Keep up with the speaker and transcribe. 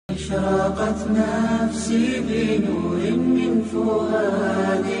أشرقت نفسي بنور من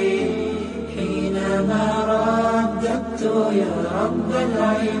فؤادي حينما رددت يا رب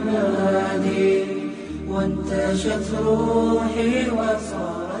العباد وانتشت روحي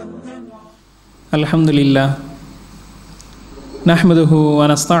وصار الدمع. الحمد لله نحمده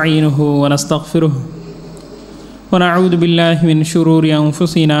ونستعينه ونستغفره ونعوذ بالله من شرور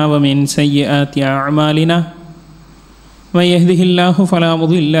أنفسنا ومن سيئات أعمالنا من يهده الله فلا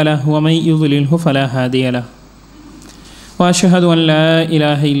مضل له ومن يضلله فلا هادي له وأشهد أن لا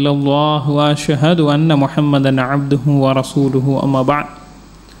إله إلا الله وأشهد أن محمدا عبده ورسوله أما بعد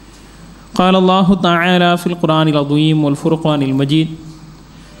قال الله تعالى في القرآن العظيم والفرقان المجيد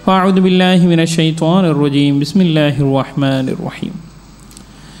وأعوذ بالله من الشيطان الرجيم بسم الله الرحمن الرحيم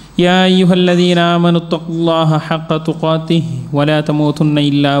يا أيها الذين آمنوا اتقوا الله حق تقاته ولا تموتن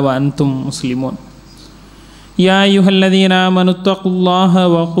إلا وأنتم مسلمون يا أيها الذين آمنوا اتقوا الله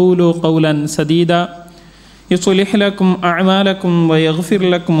وقولوا قولا سديدا يصلح لكم أعمالكم ويغفر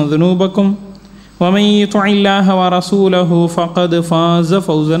لكم ذنوبكم ومن يطع الله ورسوله فقد فاز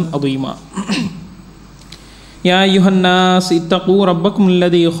فوزا عظيما يا أيها الناس اتقوا ربكم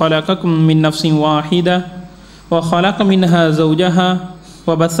الذي خلقكم من نفس واحدة وخلق منها زوجها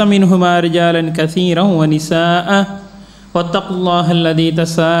وبث منهما رجالا كثيرا ونساء واتقوا الله الذي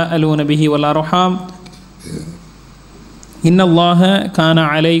تساءلون به والأرحام إن الله كان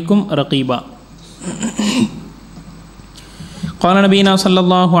عليكم رقيبا قال نبينا صلى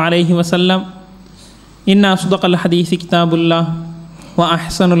الله عليه وسلم إن أصدق الحديث كتاب الله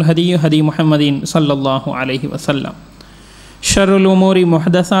وأحسن الهدي هدي محمد صلى الله عليه وسلم شر الأمور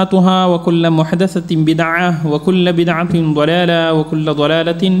محدثاتها وكل محدثة بدعة وكل بدعة ضلالة وكل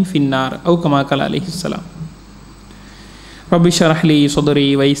ضلالة في النار أو كما قال عليه السلام رب اشرح لي صدري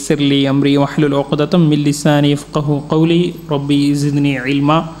ويسر لي أمري واحلل عقدة من لساني يفقهوا قولي ربي زدني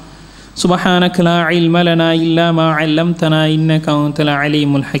علما سبحانك لا علم لنا إلا ما علمتنا إنك أنت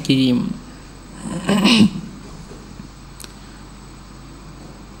العليم الحكيم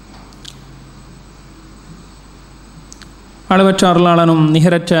அளவற்ற அருளாளனும்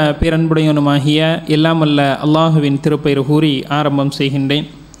நிகரற்ற பேரன்புடையனுமாகிய எல்லாம் அல்ல அல்லாஹுவின் திருப்பெயர் கூறி ஆரம்பம் செய்கின்றேன்.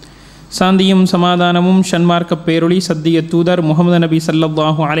 சாந்தியும் சமாதானமும் ஷன்மார்க்க பேரொளி சத்திய தூதர் முகமது நபி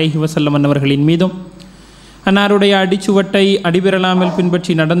ஸல்லல்லாஹு அலைஹி வஸல்லம் அவர்களின் மீதும் அன்னாருடைய அடிச்சுவட்டை அடிபெறலாமல்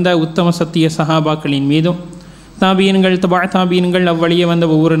பின்பற்றி நடந்த உத்தம சத்திய சஹாபாக்களின் மீதும் தாபியன்கள் தபா தாபியன்கள் அவ்வழியே வந்த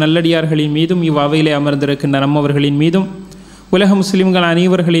ஒவ்வொரு நல்லடியார்களின் மீதும் இவ்வவையிலே அமர்ந்திருக்கின்ற நம்மவர்களின் மீதும் உலக முஸ்லிம்கள்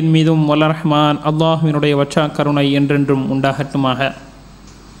அனைவர்களின் மீதும் வல்ல ரஹ்மான் அல்லாஹுவினுடைய வற்றா கருணை என்றென்றும் உண்டாகட்டுமாக.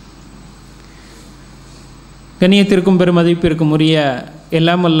 கண்ணியத்திற்கும் பெருமதிப்பிற்கும் உரிய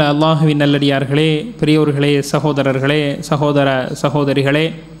எல்லாம் வல்ல அல்லாஹுவின் நல்லடியார்களே, பெரியோர்களே, சகோதரர்களே, சகோதர சகோதரிகளே,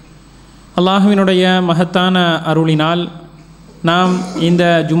 அல்லாஹுவினுடைய மகத்தான அருளினால் நாம் இந்த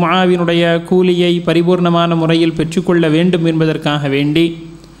ஜும்ஆவினுடைய கூலியை பரிபூர்ணமான முறையில் பெற்றுக்கொள்ள வேண்டும் என்பதற்காக வேண்டி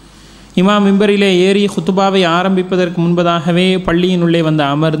இமாம் மிம்பரிலே ஏறி குத்துபாவை ஆரம்பிப்பதற்கு முன்பதாகவே பள்ளியினுள்ளே வந்து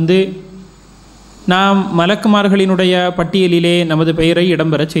அமர்ந்து நாம் மலக்குமார்களினுடைய பட்டியலிலே நமது பெயரை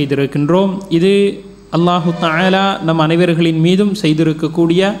இடம்பெறச் செய்திருக்கின்றோம். இது அல்லாஹு தஆலா நம் அனைவர்களின் மீதும்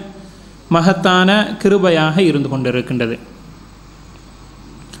செய்திருக்கக்கூடிய மகத்தான கிருபையாக இருந்து கொண்டிருக்கின்றது.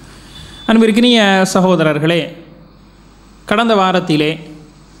 அன்பிற்கினிய சகோதரர்களே, கடந்த வாரத்திலே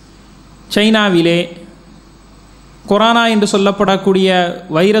சைனாவிலே கொரோனா என்று சொல்லப்படக்கூடிய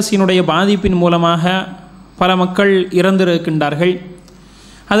வைரஸினுடைய பாதிப்பின் மூலமாக பல மக்கள் இறந்திருக்கின்றார்கள்.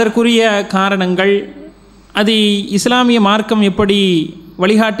 அதற்குரிய காரணங்கள், அது இஸ்லாமிய மார்க்கம் எப்படி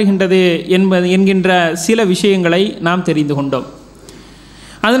வழிகாட்டுகின்றது என்கின்ற சில விஷயங்களை நாம் தெரிந்து கொண்டோம்.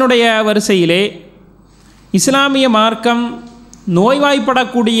 அதனுடைய வரிசையிலே இஸ்லாமிய மார்க்கம்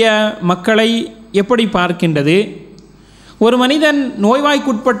நோய்வாய்ப்படக்கூடிய மக்களை எப்படி பார்க்கின்றது, ஒரு மனிதன்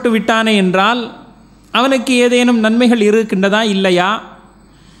நோய்வாய்க்குட்பட்டு விட்டானே என்றால் அவனுக்கு ஏதேனும் நன்மைகள் இருக்கின்றதா இல்லையா,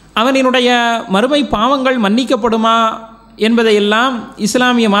 அவனினுடைய மறுமை பாவங்கள் மன்னிக்கப்படுமா என்பதையெல்லாம்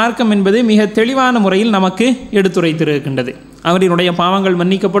இஸ்லாமிய மார்க்கம் என்பது மிக தெளிவான முறையில் நமக்கு எடுத்துரைத்திருக்கின்றது. அவனினுடைய பாவங்கள்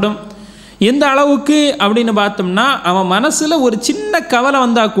மன்னிக்கப்படும். எந்த அளவுக்கு அப்படின்னு பார்த்தோம்னா, அவன் மனசில் ஒரு சின்ன கவலை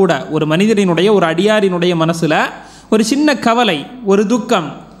வந்தால் கூட, ஒரு மனிதனினுடைய ஒரு அடியாரினுடைய மனசில் ஒரு சின்ன கவலை, ஒரு துக்கம்,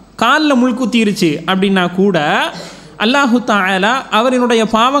 காலில் முள்குத்திருச்சு அப்படின்னா கூட அல்லாஹு தஆலா அவரினுடைய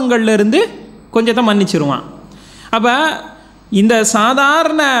பாவங்கள்லேருந்து கொஞ்சத்தை மன்னிச்சிருவான். அப்போ இந்த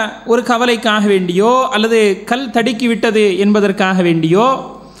சாதாரண ஒரு கவலைக்காக வேண்டியோ அல்லது கல் தடுக்கி விட்டது என்பதற்காக வேண்டியோ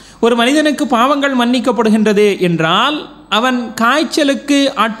ஒரு மனிதனுக்கு பாவங்கள் மன்னிக்கப்படுகின்றது என்றால், அவன் காய்ச்சலுக்கு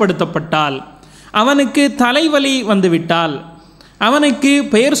ஆட்படுத்தப்பட்டால், அவனுக்கு தலைவலி வந்துவிட்டால், அவனுக்கு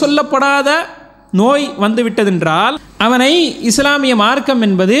பெயர் சொல்லப்படாத நோய் வந்துவிட்டதென்றால் அவனை இஸ்லாமிய மார்க்கம்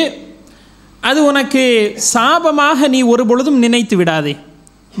என்பது அது உனக்கு சாபமாக நீ ஒரு பொழுதும் நினைத்து விடாதே.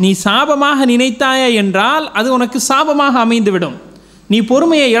 நீ சாபமாக நினைத்தாய என்றால் அது உனக்கு சாபமாக அமைந்துவிடும். நீ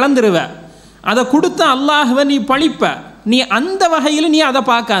பொறுமையை இழந்துருவ. அதை கொடுத்த அல்லாஹ்வை நீ பழிப்ப. நீ அந்த வகையில் நீ அதை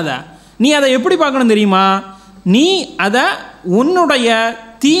பார்க்காத. நீ அதை எப்படி பார்க்கணும் தெரியுமா? நீ அதை உன்னுடைய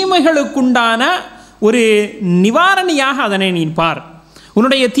தீமைகளுக்குண்டான ஒரு நிவாரணியாக அதனை நீ பார்.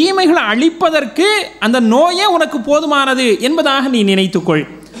 உன்னுடைய தீமைகளை அழிப்பதற்கு அந்த நோயே உனக்கு போதுமானது என்பதாக நீ நினைத்துக்கொள்.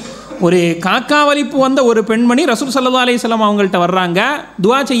 ஒரு காக்கா வலிப்பு வந்த ஒரு பெண்மணி ரசூல் ஸல்லல்லாஹு அலைஹி வஸல்லம் அவங்கள்ட்ட வர்றாங்க,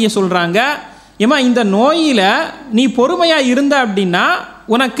 துஆ செய்ய சொல்கிறாங்க. ஏமா இந்த நோயில் நீ பொறுமையாக இருந்த அப்படின்னா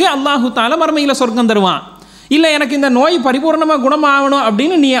உனக்கு அல்லாஹு தஆலா மறுமையில் சொர்க்கம் தருவான். இல்லை எனக்கு இந்த நோய் பரிபூர்ணமாக குணமாகணும்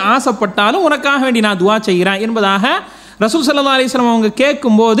அப்படின்னு நீ ஆசைப்பட்டாலும் உனக்காக வேண்டி நான் துஆ செய்கிறேன் என்பதாக ரசூல் ஸல்லல்லாஹு அலைஹி வஸல்லம் அவங்க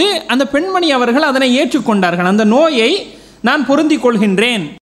கேட்கும்போது அந்த பெண்மணி அவர்கள் அதனை ஏற்றுக்கொண்டார்கள். அந்த நோயை நான் பொருந்திக் கொள்கின்றேன்,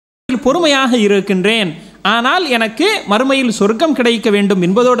 பொறுமையாக இருக்கின்றேன், ஆனால் எனக்கு மறுமையில் சொர்க்கம் கிடைக்க வேண்டும்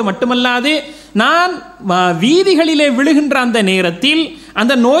என்பதோடு மட்டுமல்லாது நான் வீதிகளிலே விழுகின்ற அந்த நேரத்தில்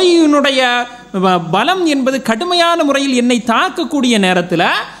அந்த நோயினுடைய பலம் என்பது கடுமையான முறையில் என்னை தாக்கக்கூடிய நேரத்தில்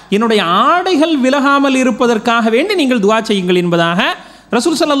என்னுடைய ஆடைகள் விலகாமல் இருப்பதற்காக வேண்டி நீங்கள் துஆ செய்யுங்கள் என்பதாக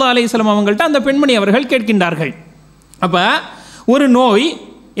ரசூல் ஸல்லல்லாஹு அலைஹி வஸல்லம் அவங்கள்ட்ட அந்த பெண்மணி அவர்கள் கேட்கின்றார்கள். அப்போ ஒரு நோய்,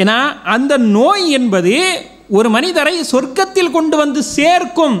 ஏன்னா அந்த நோய் என்பது ஒரு மனிதரை சொர்க்கத்தில் கொண்டு வந்து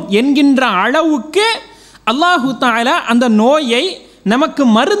சேர்க்கும் என்கின்ற அளவுக்கு அல்லாஹு தஆலா அந்த நோயை நமக்கு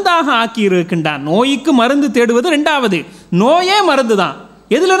மருந்தாக ஆக்கி இருக்கின்றான். நோய்க்கு மருந்து தேடுவது ரெண்டாவது, நோயே மருந்து தான்.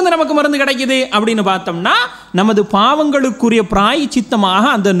 எதிலிருந்து நமக்கு மருந்து கிடைக்குது அப்படின்னு பார்த்தோம்னா நமது பாவங்களுக்குரிய பிராயச்சித்தமாக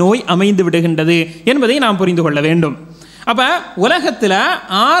அந்த நோய் அமைந்து விடுகின்றது என்பதை நாம் புரிந்து கொள்ள வேண்டும். அப்போ உலகத்தில்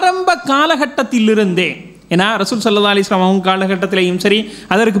ஆரம்ப காலகட்டத்திலிருந்தே, ஏன்னா ரசூல் ஸல்லல்லாஹு அலைஹி வஸல்லம் அவங்க காலகட்டத்திலேயும் சரி,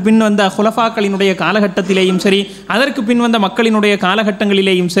 அதற்கு பின் வந்த குலஃபாக்களினுடைய காலகட்டத்திலேயும் சரி, அதற்கு பின் வந்த மக்களினுடைய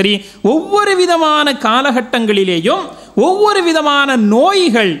காலகட்டங்களிலேயும் சரி, ஒவ்வொரு விதமான காலகட்டங்களிலேயும் ஒவ்வொரு விதமான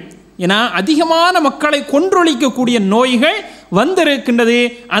நோய்கள், ஏன்னா அதிகமான மக்களை கொன்றொழிக்கக்கூடிய நோய்கள் வந்திருக்கின்றது.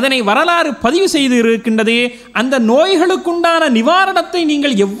 அதனை வரலாறு பதிவு செய்து இருக்கின்றது. அந்த நோய்களுக்குண்டான நிவாரணத்தை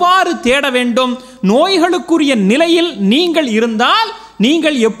நீங்கள் எவ்வாறு தேட வேண்டும், நோய்களுக்குரிய நிலையில் நீங்கள் இருந்தால்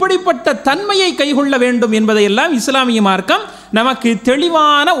நீங்கள் எப்படிப்பட்ட தன்மையை கைகொள்ள வேண்டும் என்பதையெல்லாம் இஸ்லாமிய மார்க்கம் நமக்கு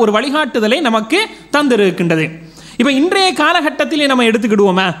தெளிவான ஒரு வழிகாட்டுதலை நமக்கு தந்திருக்கின்றது. இப்போ இன்றைய காலகட்டத்திலே நம்ம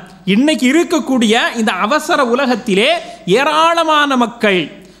எடுத்துக்கிடுவோமா, இன்னைக்கு இருக்கக்கூடிய இந்த அவசர உலகத்திலே ஏராளமான மக்கள்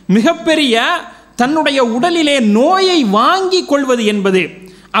மிகப்பெரிய தன்னுடைய உடலிலே நோயை வாங்கி கொள்வது என்பது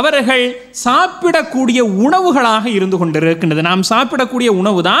அவர்கள் சாப்பிடக்கூடிய உணவுகளாக இருந்து கொண்டிருக்கின்றது. நாம் சாப்பிடக்கூடிய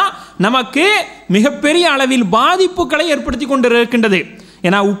உணவு தான் நமக்கு மிகப்பெரிய அளவில் பாதிப்புகளை ஏற்படுத்தி கொண்டிருக்கின்றது.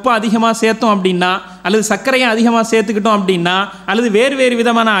 ஏன்னா உப்பு அதிகமாக சேர்த்தோம் அப்படின்னா, அல்லது சர்க்கரையை அதிகமாக சேர்த்துக்கிட்டோம் அப்படின்னா, அல்லது வேறு வேறு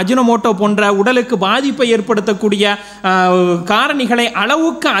விதமான அஜினோமோட்டோ போன்ற உடலுக்கு பாதிப்பை ஏற்படுத்தக்கூடிய காரணிகளை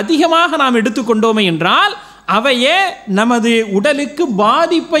அளவுக்கு அதிகமாக நாம் எடுத்துக்கொண்டோமே என்றால் அவையே நமது உடலுக்கு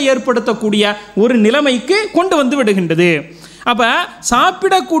பாதிப்பை ஏற்படுத்தக்கூடிய ஒரு நிலைமைக்கு கொண்டு வந்து விடுகின்றது. அப்போ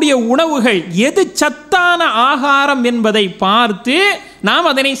சாப்பிடக்கூடிய உணவுகள் எது சத்தான ஆகாரம் என்பதை பார்த்து நாம்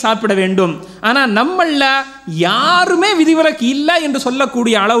அதனை சாப்பிட வேண்டும். ஆனால் நம்மள யாருமே விதிவிலக்கு இல்லை என்று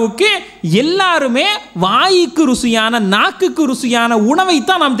சொல்லக்கூடிய அளவுக்கு எல்லாருமே வாய்க்கு ருசியான, நாக்குக்கு ருசியான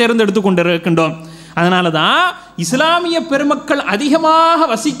உணவைத்தான் நாம் தேர்ந்தெடுத்து கொண்டிருக்கின்றோம். அதனால தான் இஸ்லாமிய பெருமக்கள் அதிகமாக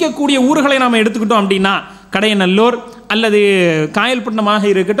வசிக்கக்கூடிய ஊர்களை நாம் எடுத்துக்கிட்டோம் அப்படின்னா, கடையநல்லூர் அல்லது காயல்பட்டினமாக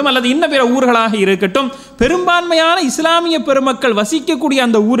இருக்கட்டும், அல்லது இன்ன பிற ஊர்களாக இருக்கட்டும், பெரும்பான்மையான இஸ்லாமிய பெருமக்கள் வசிக்கக்கூடிய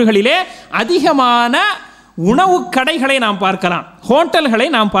அந்த ஊர்களிலே அதிகமான உணவு கடைகளை நாம் பார்க்கலாம், ஹோட்டல்களை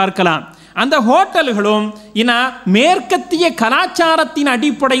நாம் பார்க்கலாம். அந்த ஹோட்டல்களும் மேற்கத்திய கலாச்சாரத்தின்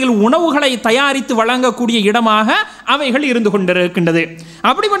அடிப்படையில் உணவுகளை தயாரித்து வழங்கக்கூடிய இடமாக அவைகள் இருந்து கொண்டிருக்கின்றது.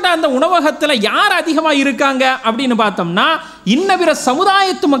 அப்படிப்பட்ட அந்த உணவகத்தில் யார் அதிகமாக இருக்காங்க அப்படின்னு பார்த்தோம்னா, இன்ன பிற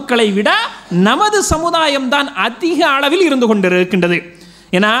சமுதாயத்து மக்களை விட நமது சமுதாயம் தான் அதிக அளவில் இருந்து கொண்டிருக்கின்றது.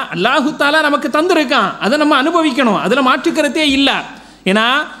 ஏன்னா அல்லாஹு தஆலா நமக்கு தந்திருக்கான், அதை நம்ம அனுபவிக்கணும், அதில் மாற்றுக்கிறதே இல்லை. ஏன்னா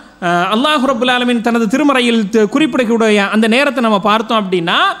அல்லாஹ் ரப்புல் ஆலமீன் தனது திருமறையில் குறிப்பிடக்கூடிய அந்த நேரத்தை நம்ம பார்த்தோம்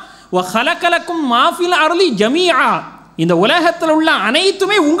அப்படின்னா, வஹலகலக்கும் மாஃபில் அர்லி ஜமீஆ, இந்த உலகத்தில் உள்ள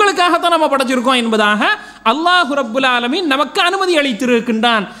அனைத்துமே உங்களுக்காகத்தான் நம்ம படைச்சிருக்கோம் என்பதாக அல்லாஹ் ரப்புல் ஆலமீன் நமக்கு அனுமதி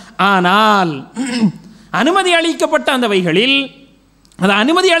அளித்திருக்கின்றான். ஆனால் அனுமதி அளிக்கப்பட்ட அந்தவைகளில் அது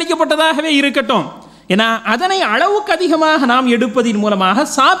அனுமதி அளிக்கப்பட்டதாகவே இருக்கட்டும், ஏன்னா அதனை அளவுக்கு அதிகமாக நாம் எடுப்பதின் மூலமாக,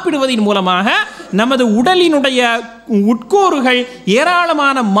 சாப்பிடுவதன் மூலமாக நமது உடலினுடைய உட்கூறுகள்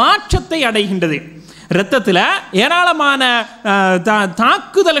ஏராளமான மாற்றத்தை அடைகின்றது. இரத்தத்தில் ஏராளமான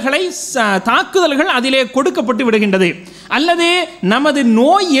தாக்குதல்கள் அதிலே கொடுக்கப்பட்டு விடுகின்றது, அல்லது நமது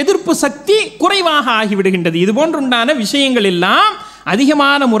நோய் எதிர்ப்பு சக்தி குறைவாக ஆகிவிடுகின்றது. இது போன்றுண்டான விஷயங்கள் எல்லாம்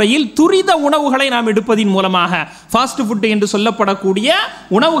அதிகமான முறையில் துரித உணவுகளை நாம் எடுப்பதின் மூலமாக, ஃபாஸ்ட் ஃபுட் என்று சொல்லப்படக்கூடிய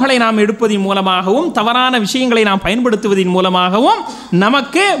உணவுகளை நாம் எடுப்பதின் மூலமாகவும் தவறான விஷயங்களை நாம் பயன்படுத்துவதன் மூலமாகவும்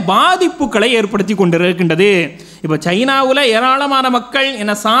நமக்கு பாதிப்புகளை ஏற்படுத்தி கொண்டிருக்கின்றது. இப்போ சைனாவில் ஏராளமான மக்கள்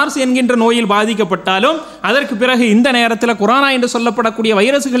சார்ஸ் என்கின்ற நோயில் பாதிக்கப்பட்டாலும், அதற்கு பிறகு இந்த நேரத்தில் கொரோனா என்று சொல்லப்படக்கூடிய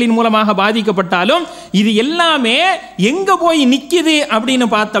வைரசுகளின் மூலமாக பாதிக்கப்பட்டாலும், இது எல்லாமே எங்கே போய் நிற்கிது அப்படின்னு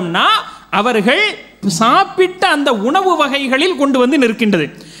பார்த்தோம்னா அவர்கள் சாப்பிட்ட அந்த உணவு வகைகளில் கொண்டு வந்து நிற்கின்றது.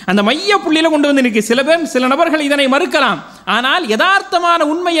 அந்த மைய புள்ளியில் கொண்டு வந்து நிற்க சில நபர்கள் இதனை மறுக்கலாம். ஆனால் யதார்த்தமான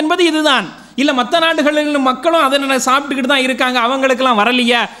உண்மை என்பது இதுதான். இல்லை மற்ற நாடுகளில் மக்களும் அதனை சாப்பிட்டுக்கிட்டு தான் இருக்காங்க, அவங்களுக்கெல்லாம்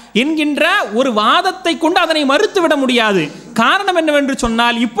வரலையா என்கின்ற ஒரு வாதத்தை கொண்டு அதனை மறுத்துவிட முடியாது. காரணம் என்னவென்று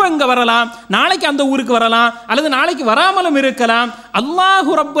சொன்னால், இப்போ இங்கே வரலாம், நாளைக்கு அந்த ஊருக்கு வரலாம், அல்லது நாளைக்கு வராமலும் இருக்கலாம்.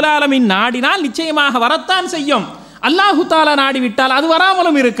 அல்லாஹு ரப்புல் ஆலமீன் நாடினால் நிச்சயமாக வரத்தான் செய்யும். அல்லாஹு தாலா நாடிவிட்டால் அது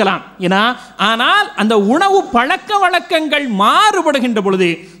வராமலும் இருக்கலாம். ஆனால் அந்த உணவு பழக்க வழக்கங்கள் மாறுபடுகின்ற பொழுது,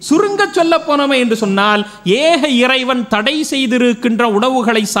 சுருங்க சொல்ல போனோமே என்று சொன்னால், ஏக இறைவன் தடை செய்திருக்கின்ற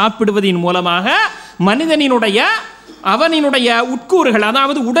உணவுகளை சாப்பிடுவதன் மூலமாக அவனினுடைய உட்கூறுகள்,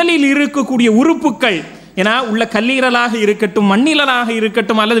 அதாவது உடலில் இருக்கக்கூடிய உறுப்புகள், உள்ள கல்லீரலாக இருக்கட்டும், மண்ணீரலாக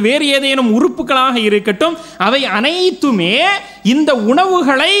இருக்கட்டும், அல்லது வேறு ஏதேனும் உறுப்புகளாக இருக்கட்டும், அவை அனைத்துமே இந்த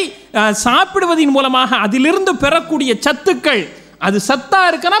உணவுகளை சாப்பிடுவதன் மூலமாக அதிலிருந்து பெறக்கூடிய சத்துக்கள், அது சத்தா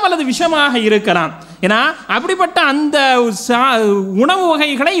இருக்கலாம் அல்லது விஷமாக இருக்கலாம். அப்படிப்பட்ட அந்த உணவு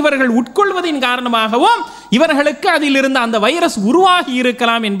வகைகளை இவர்கள் உட்கொள்வதின் காரணமாகவும் இவர்களுக்கு அதில் இருந்த அந்த வைரஸ் உருவாகி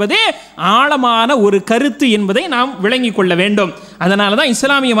இருக்கலாம் என்பதே ஆழமான ஒரு கருத்து என்பதை நாம் விளங்கிக் கொள்ள வேண்டும். அதனால தான்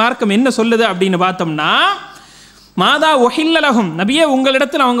இஸ்லாமிய மார்க்கம் என்ன சொல்லுது அப்படின்னு பார்த்தோம்னா, மாதா ஒஹில்லலகும், நபியே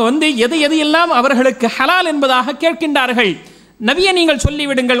உங்களிடத்தில் அவங்க வந்து எது எல்லாம் அவர்களுக்கு ஹலால் என்பதாக கேட்கின்றார்கள். நபியை நீங்கள்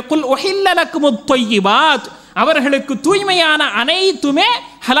சொல்லிவிடுங்கள், குல் ஒஹில்லலக்குமுத் தொய்யிபாத், அவர்களுக்கு தூய்மையான அனைத்துமே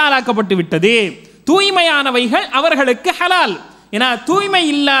ஹலாலாக்கப்பட்டு விட்டது. தூய்மையானவைகள் அவர்களுக்கு ஹலால். தூய்மை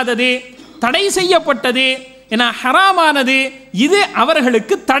இல்லாதது, தடை செய்யப்பட்டது, ஹராமானது, இது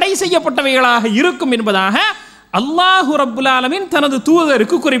அவர்களுக்கு தடை செய்யப்பட்டவைகளாக இருக்கும் என்பதாக அல்லாஹு ரப்புல் ஆலமீன் தனது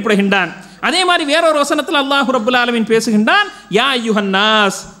தூதருக்கு குறிப்பிடுகின்றான். அதே மாதிரி வேறொரு வசனத்தில் அல்லாஹு ரப்புல் ஆலமீன் பேசுகின்றான், யா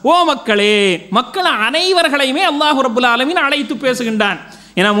அய்யுஹன்னாஸ், ஓ மக்களே, மக்கள் அனைவர்களையுமே அல்லாஹு ரப்புல் ஆலமீன் அழைத்து பேசுகின்றான்.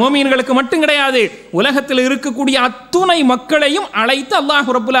 மோமீன்களுக்கு மட்டும் கிடையாது, உலகத்தில் இருக்கக்கூடிய அத்துணை மக்களையும் அழைத்து அல்லாஹ்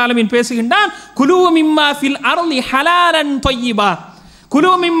ரப்புல் ஆலமீன் பேசுகின்றான். குலூ மிம்மா ஃபில் அர்லி ஹலாலன் தொய்யிபா,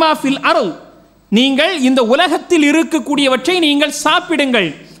 குலூ மிம்மா ஃபில் அர்ல், நீங்கள் இந்த உலகத்தில் இருக்கக்கூடியவற்றை நீங்கள் சாப்பிடுங்கள்.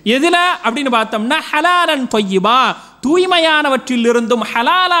 எதுல அப்படின்னு பார்த்தோம்னா ஹலாலன் தொய்யிபா, தூய்மையானவற்றில் இருந்தும்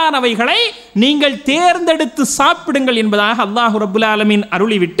ஹலாலானவைகளை நீங்கள் தேர்ந்தெடுத்து சாப்பிடுங்கள் என்பதாக அல்லாஹ் ரப்புல் ஆலமீன்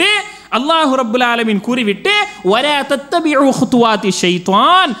அருளிவிட்டு, அல்லாஹ் ரப்புல் ஆலமீன் கூறிவிட்டு, வலா தத்தபிஉ குதுவாத்தி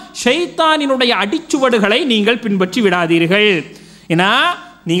ஷைத்தான், ஷைத்தானினுடைய அடிச்சுவடுகளை நீங்கள் பின்பற்றி விடாதீர்கள்.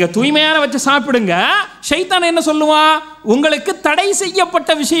 நீங்க தூய்மையான வச்சு சாப்பிடுங்க. ஷைத்தான் என்ன சொல்லுவான்? உங்களுக்கு தடை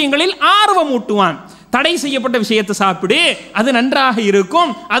செய்யப்பட்ட விஷயங்களில் ஆர்வம் ஊட்டுவான். தடை செய்யப்பட்ட விஷயத்தை சாப்பிடு, அது நன்றாக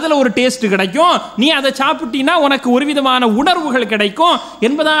இருக்கும், அதில் ஒரு டேஸ்ட் கிடைக்கும், நீ அதை சாப்பிட்டீன்னா உனக்கு ஒரு விதமான உணர்வுகள் கிடைக்கும்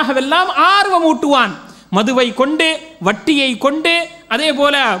என்பதாகவெல்லாம் ஆர்வம் ஊட்டுவான். மதுவை கொண்டு, வட்டியை கொண்டு, அதே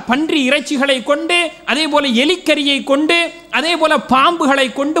போல பன்றி இறைச்சிகளை கொண்டு, அதே போல எலிக்கரியை கொண்டு, அதே போல பாம்புகளை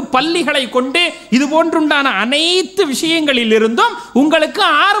கொண்டு, பல்லிகளை கொண்டு, இது போன்றுண்டான அனைத்து விஷயங்களில் இருந்தும் உங்களுக்கு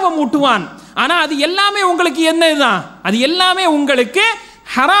ஆர்வம் ஊட்டுவான். ஆனால் அது எல்லாமே உங்களுக்கு என்னதுதான்? அது எல்லாமே உங்களுக்கு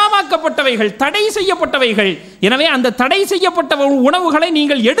ஹராமாக்கப்பட்டவைகள், தடை செய்யப்பட்டவைகள். எனவே அந்த தடை செய்யப்பட்ட உணவுகளை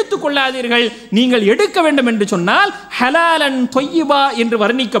நீங்கள் எடுத்துக்கொள்ளாதீர்கள். நீங்கள் எடுக்க வேண்டும் என்று சொன்னால் ஹலாலன் தொய்யிபா என்று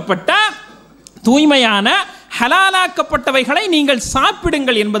வர்ணிக்கப்பட்ட தூய்மையான ஹலாலாக்கப்பட்டவைகளை நீங்கள்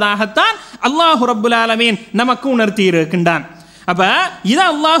சாப்பிடுங்கள் என்பதாகத்தான் அல்லாஹு ரப்புல் ஆலமீன் நமக்கு உணர்த்தி இருக்கின்றான். அப்ப இதை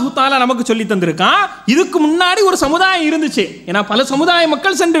அல்லாஹு தாலா நமக்கு சொல்லி தந்திருக்கான். இதுக்கு முன்னாடி ஒரு சமுதாயம் இருந்துச்சு. பல சமுதாய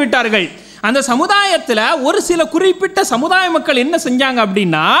மக்கள் சென்று விட்டார்கள். அந்த சமுதாயத்தில் ஒரு சில குறிப்பிட்ட சமுதாய மக்கள் என்ன செஞ்சாங்க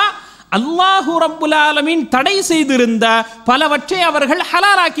அப்படின்னா, அல்லாஹு ரப்புல் ஆலமீன் தடை செய்திருந்த பலவற்றை அவர்கள்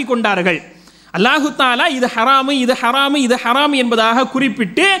ஹலாலாக்கி கொண்டார்கள். அல்லாஹு தாலா இது ஹராமு, இது ஹராமு, இது ஹராமு என்பதாக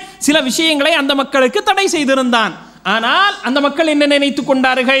குறிப்பிட்டு சில விஷயங்களை அந்த மக்களுக்கு தடை செய்திருந்தான். ஆனால் அந்த மக்கள் என்ன நினைத்து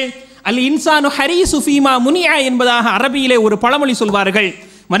கொண்டார்கள்? அல் இன்சானு ஹரீசு ஃபீமா முனியா என்பதாக அரபியிலே ஒரு பழமொழி சொல்வார்கள்.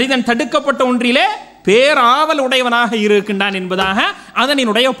 மனிதன் தடுக்கப்பட்ட ஒன்றிலே பேராவல் உடையவனாக இருக்கின்றான் என்பதாக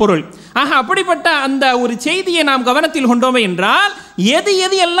அதனுடைய பொருள். அப்படிப்பட்ட அந்த ஒரு செய்தியை நாம் கவனத்தில் கொண்டோமே என்றால்,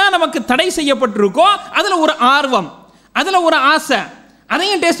 எது எல்லாம் நமக்கு தடை செய்யப்பட்டிருக்கோ அதுல ஒரு ஆர்வம், அதுல ஒரு ஆசை,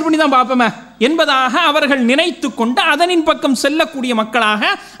 அதையும் டேஸ்ட் பண்ணி தான் பார்ப்போமே என்பதாக அவர்கள் நினைத்து கொண்டு அதனின் பக்கம் செல்லக்கூடிய மக்களாக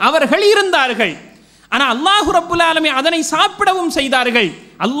அவர்கள் இருந்தார்கள். ஆனால் அல்லாஹு ரப்புல் ஆலமீன் அதனை சாப்பிடவும் செய்தார்கள்.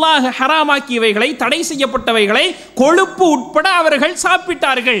 அல்லாஹ் ஹராமாக்கியவைகளை, தடை செய்யப்பட்டவைகளை, கொழுப்பு உட்பட அவர்கள்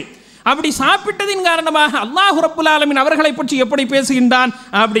சாப்பிட்டார்கள். அப்படி சாப்பிட்டதின் காரணமாக அல்லாஹ் ரப்புல் ஆலமீன் அவர்களை பற்றி எப்படி பேசுகின்றான்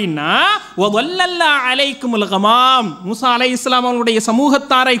அப்படின்னா, வல்லல்லா அலைக்குமுல் கமாம், மூசா அலைஹிஸ்ஸலாம் அவர்களுடைய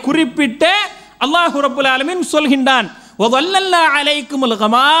சமூகத்தாரை குறிப்பிட்டு அல்லாஹ் ரப்புல் ஆலமீன் சொல்கின்றான், வல்லல்லா அலைக்குமுல்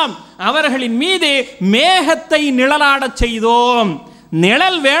கமாம், அவர்களின் மீது மேகத்தை நிழலாடச் செய்தோம்.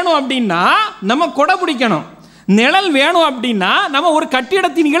 நிழல் வேணும் அப்படின்னா நம்ம கொடை பிடிக்கணும், நிழல் வேணும் அப்படின்னா நம்ம ஒரு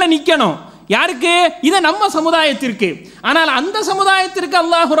கட்டிடத்தின் கீழே நிற்கணும். யாருக்கு? இது நம்ம சமுதாயத்திற்கு. ஆனால் அந்த சமுதாயத்திற்கு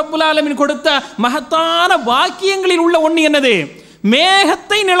அல்லாஹ் ரப்புல் ஆலமீன் கொடுத்த மகத்தான வாக்கியங்களில் உள்ள ஒன்று என்னது?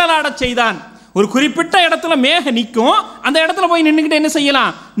 மேகத்தை நிழலாடச் செய்தான். ஒரு குறிப்பிட்ட இடத்துல மேகம் நிற்கும், அந்த இடத்துல போய் நின்றுக்கிட்டு என்ன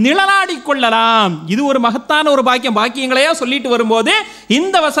செய்யலாம்? நிழலாடி கொள்ளலாம். இது ஒரு மகத்தான ஒரு பாக்கியம். பாக்கியங்களையா சொல்லிட்டு வரும்போது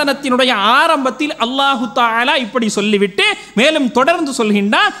இந்த வசனத்தினுடைய ஆரம்பத்தில் அல்லாஹு தஆலா இப்படி சொல்லிவிட்டு மேலும் தொடர்ந்து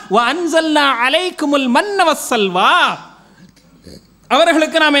சொல்கின்றான், வ அன்ஸல்னா அலைக்குமுல் மன்ன வஸ்ஸல்வா,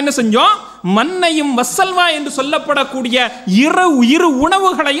 அவர்களுக்கு நாம் என்ன செஞ்சோம்? மன்னையும் வஸ்ஸல்வா என்று சொல்லப்படக்கூடிய இரு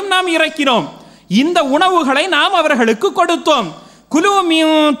உணவுகளையும் நாம் இறக்கினோம். இந்த உணவுகளை நாம் அவர்களுக்கு கொடுத்தோம். குலூ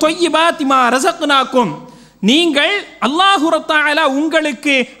மின் தொய்யிபாத்தி மா ரஸக்னாக்கும், நீங்கள் அல்லாஹ் தஆலா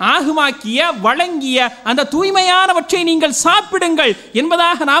உங்களுக்கு ஆகுமாக்கிய வழங்கிய அந்த தூய்மையானவற்றை நீங்கள் சாப்பிடுங்கள்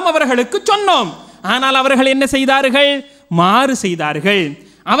என்பதாக நாம் அவர்களுக்கு சொன்னோம். ஆனால் அவர்கள் என்ன செய்தார்கள்? மாறு செய்தார்கள்.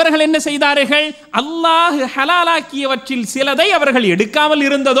 அவர்கள் என்ன செய்தார்கள்? அல்லாஹ் ஹலாலாக்கியவற்றில் சிலதை அவர்கள் எடுக்காமல்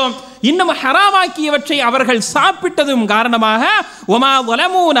இருந்ததும் இன்னும் ஹராமாக்கியவற்றை அவர்கள் சாப்பிட்டதும் காரணமாக ஒமா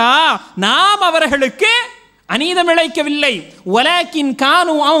வலமூனா, நாம் அவர்களுக்கு அநீதம் இழைக்கவில்லை, வலாக்கின்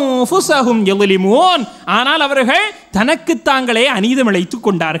கானு அன்ஃபுஸஹும் யظ்லிமூன், ஆனால் அவர்கள் தனக்கு தாங்களே அநீதம் இழைத்துக்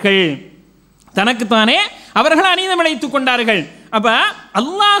கொண்டார்கள். தனக்குத்தானே அவர்கள் அநீதம் இழைத்துக் கொண்டார்கள். அப்ப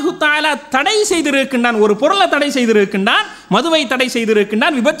அல்லாஹு தஆலா தடை செய்திருக்கின்றான், ஒரு பொருளை தடை செய்திருக்கின்றான், மதுவை தடை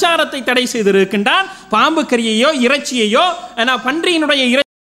செய்திருக்கின்றான், விபச்சாரத்தை தடை செய்திருக்கின்றான், பாம்பு கறியையோ இறைச்சியையோ பன்றியினுடைய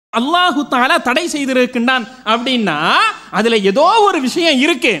அல்லாஹு தஆலா தடை செய்திருக்கின்றான் அப்படின்னா அதுல ஏதோ ஒரு விஷயம்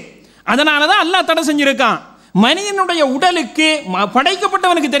இருக்கு. அதனாலதான் அல்லாஹ் தடை செஞ்சிருக்கான். மனிதனுடைய உடலுக்கு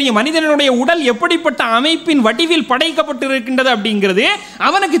படைக்கப்பட்டவனுக்கு தெரியும் மனிதனுடைய உடல் எப்படிப்பட்ட அமைப்பின் வடிவில் படைக்கப்பட்டிருக்கின்றது அப்படிங்கிறது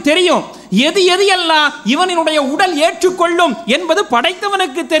அவனுக்கு தெரியும். எது எல்லாம் இவனுடைய உடல் ஏற்றுக்கொள்ளும் என்பது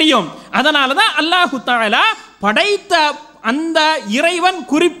படைத்தவனுக்கு தெரியும். அதனாலதான் அல்லாஹு தஆலா படைத்த அந்த இறைவன்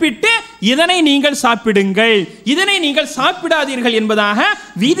குறிப்பிட்டு இதனை நீங்கள் சாப்பிடுங்கள், இதனை நீங்கள் சாப்பிடாதீர்கள் என்பதாக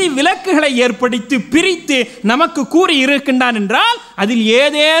விதி விலக்குகளை ஏற்படுத்தி பிரித்து நமக்கு கூறி இருக்கின்றான். என்றால் அதில்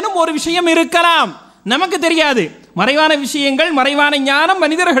ஏதேனும் ஒரு விஷயம் இருக்கலாம், நமக்கு தெரியாது. மறைவான விஷயங்கள், மறைவான ஞானம்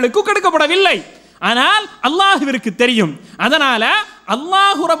மனிதர்களுக்கு கொடுக்கப்படவில்லை, ஆனால் அல்லாஹ்விற்கு தெரியும். அதனால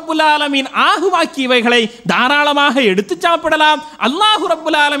அல்லாஹ் ரப்புல் ஆலமீன் ஆகுமாக்கியவைகளை தாராளமாக எடுத்து சாப்பிடலாம். அல்லாஹ்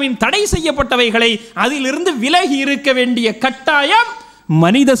ரப்புல் ஆலமீன் தடை செய்யப்பட்டவைகளை அதிலிருந்து விலகி இருக்க வேண்டிய கட்டாயம்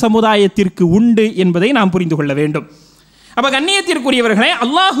மனித சமுதாயத்திற்கு உண்டு என்பதை நாம் புரிந்து கொள்ள வேண்டும். அப்ப கண்ணியத்திற்குரியவர்களே,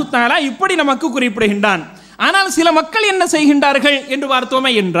 அல்லாஹு தஆலா இப்படி நமக்கு குறிப்பிடுகின்றான். ஆனால் சில மக்கள் என்ன செய்கின்றார்கள் என்று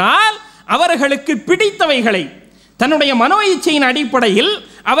பார்த்தோமே என்றால், அவர்களுக்கு பிடித்தவைகளை தன்னுடைய மனோ இச்சையின் அடிப்படையில்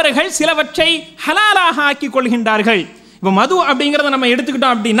அவர்கள் சிலவற்றை ஹலாலாக ஆக்கிக் கொள்கின்றார்கள். இப்போ மது அப்படிங்கிறத நம்ம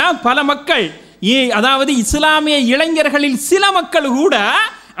எடுத்துக்கிட்டோம் அப்படின்னா பல மக்கள், அதாவது இஸ்லாமிய இளைஞர்களில் சில மக்கள் கூட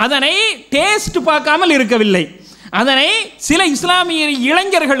அதனை டேஸ்ட் பார்க்காமல் இருக்கவில்லை. அதனை சில இஸ்லாமிய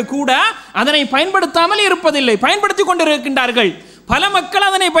இளைஞர்கள் கூட அதனை பயன்படுத்தாமல் இருப்பதில்லை, பயன்படுத்தி கொண்டிருக்கின்றார்கள். பல மக்கள்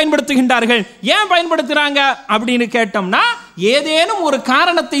அதனை பயன்படுத்துகின்றார்கள். ஏன் பயன்படுத்துறாங்க அப்படின்னு கேட்டோம்னா ஏதேனும் ஒரு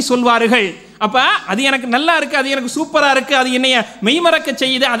காரணத்தை சொல்வார்கள். அப்ப அது எனக்கு நல்லா இருக்கு, அது எனக்கு சூப்பரா இருக்கு, அது என்னைய மெய்மறக்க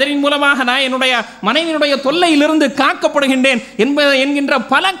செய்யுது, அதன் மூலமாக நான் என்னுடைய மனைவியினுடைய தொல்லையிலிருந்து காக்கப்படுகின்றேன் என்கின்ற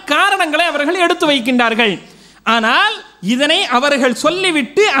பல காரணங்களை அவர்கள் எடுத்து வைக்கின்றார்கள். ஆனால் இதனை அவர்கள்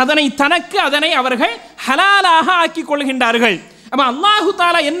சொல்லிவிட்டு அதனை அவர்கள் ஹலாலாக ஆக்கிக் கொள்கின்றார்கள். அப்ப அல்லாஹு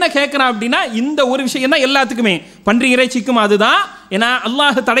தஆலா என்ன கேட்கிறான் அப்படின்னா, இந்த ஒரு விஷயம் தான் எல்லாத்துக்குமே, பன்றி இறைச்சிக்கும் அதுதான். ஏன்னா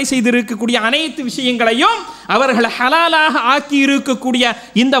அல்லாஹ் தடை செய்திருக்கக்கூடிய அனைத்து விஷயங்களையும் அவர்கள் ஹலாலாக ஆக்கி இருக்கக்கூடிய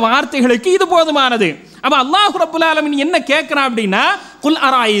இந்த வார்த்தைகளுக்கு இது போதுமானது. அப்ப அல்லாஹ் ரப்புல் ஆலமீன் என்ன கேட்கிறான் அப்படின்னா, குல்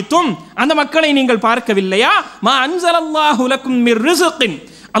அராயித்தும், அந்த மக்களை நீங்கள் பார்க்கவில்லையா, மா அன்ஸலல்லாஹு லக்கும் மிர் ரிஸ்கின்,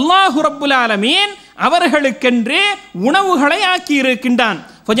 அல்லாஹ் ரப்புல் ஆலமீன் அவர்களுக்கென்று உணவுகளை ஆக்கி இருக்கின்றான்.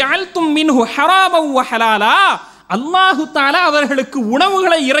 ஃபஜஅல்தும் மின்ஹு ஹராமன் வ ஹலாலா, அல்லாஹு தஆலா அவர்களுக்கு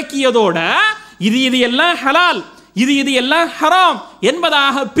உணவுகளை இறக்கியதோட இது எல்லாம் ஹலால், இது எல்லாம் ஹராம்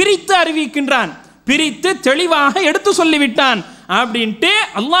என்பதாக பிரித்து அறிவிக்கின்றான். பிரித்து தெளிவாக எடுத்து சொல்லிவிட்டான் அப்படின்ட்டு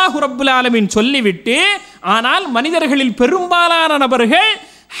அல்லாஹ் ரப்புல் ஆலமீன் சொல்லிவிட்டு, ஆனால் மனிதர்களில் பெரும்பாலான நபர்கள்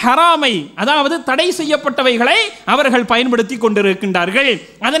ஹராமை, அதாவது தடை செய்யப்பட்டவைகளை அவர்கள் பயன்படுத்தி கொண்டிருக்கின்றார்கள்,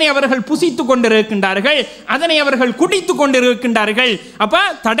 அதனை அவர்கள் புசித்து கொண்டிருக்கின்றார்கள், அதனை அவர்கள் குடித்து கொண்டிருக்கின்றார்கள். அப்ப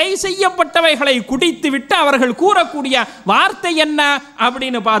தடை செய்யப்பட்டவைகளை குடித்து விட்டு அவர்கள் கூறக்கூடிய வார்த்தை என்ன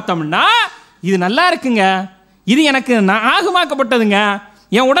அப்படின்னு பார்த்தோம்னா, இது நல்லா இருக்குங்க, இது எனக்கு ஆகுமாக்கப்பட்டதுங்க,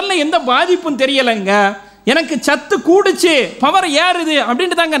 என் உடல்ல எந்த பாதிப்பும் தெரியலைங்க, எனக்கு சத்து கூடுச்சு, பவர் ஏறுது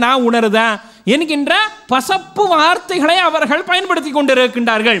அப்படின்ட்டு தாங்க நான் உணருதேன் என்கின்ற பசப்பு வார்த்தைகளை அவர்கள் பயன்படுத்தி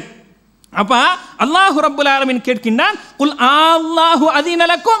கொண்டிருக்கின்றார்கள். அப்ப அல்லாஹு ரப்புல் ஆலமீன் கேட்கின்றான், குல் அல்லாஹு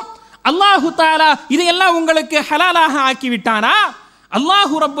அதீனலக்கும், அல்லாஹு தஆலா இதையெல்லாம் உங்களுக்கு ஹலாலாக ஆக்கி விட்டானா?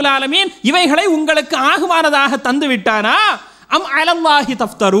 அல்லாஹு ரப்புல் ஆலமீன் இவைகளை உங்களுக்கு ஆகுமானதாக தந்து விட்டானா? அம் அலல்லாஹி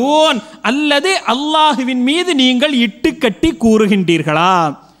தஃப்தரூன், அல்லது அல்லாஹுவின் மீது நீங்கள் இட்டுக்கட்டி கூறுகின்றீர்களா?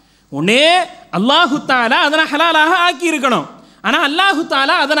 ஒன்னே அல்லாஹு தஆலா அதனை ஹலாலாக ஆக்கி இருக்கணும். ஆனால் அல்லாஹு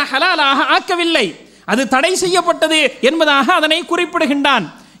தஆலா அதனை ஹலாலாக ஆக்கவில்லை, அது தடை செய்யப்பட்டது என்பதாக அதனை குறிப்பிடுகின்றான்.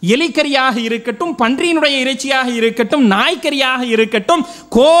 எலிக்கரியாக இருக்கட்டும், பன்றியினுடைய இறைச்சியாக இருக்கட்டும், நாய்க்கரியாக இருக்கட்டும்,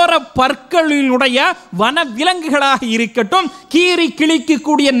 கோர பற்களினுடைய வன விலங்குகளாக இருக்கட்டும், கீறி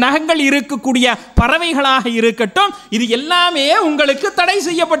கிழிக்கக்கூடிய நகங்கள் இருக்கக்கூடிய பறவைகளாக இருக்கட்டும், இது எல்லாமே உங்களுக்கு தடை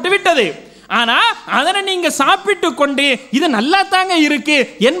செய்யப்பட்டு விட்டது. ஆனா அதனை நீங்க சாப்பிட்டு கொண்டு இது நல்லா தாங்க இருக்கு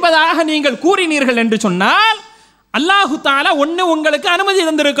என்பதாக நீங்கள் கூறினீர்கள் என்று சொன்னால் அல்லாஹு தஆலா ஒன்று உங்களுக்கு அனுமதி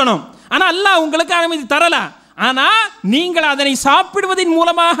தந்திருக்கணும். ஆனா அல்லாஹ் உங்களுக்கு அனுமதி தரல. ஆனா நீங்கள் அதனை சாப்பிடுவதன்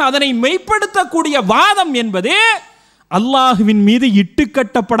மூலமாக அதனை மெய்ப்படுத்தக்கூடிய வாதம் என்பது அல்லாஹுவின் மீது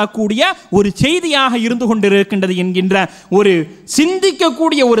இட்டுக்கட்டப்படக்கூடிய ஒரு செய்தியாக இருந்து கொண்டிருக்கின்றது என்கின்ற ஒரு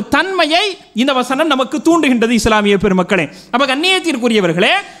சிந்திக்கக்கூடிய ஒரு தன்மையை இந்த வசனம் நமக்கு தூண்டுகின்றது. இஸ்லாமிய பெருமக்களே, அப்ப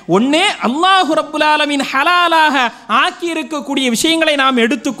கண்ணியத்திற்குரியவர்களே, ஒன்னே அல்லாஹு ரப்புல் ஆலமீன் ஹலாலாக ஆக்கி இருக்கக்கூடிய விஷயங்களை நாம்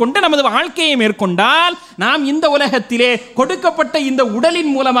எடுத்துக்கொண்டு நமது வாழ்க்கையை மேற்கொண்டால் நாம் இந்த உலகத்திலே கொடுக்கப்பட்ட இந்த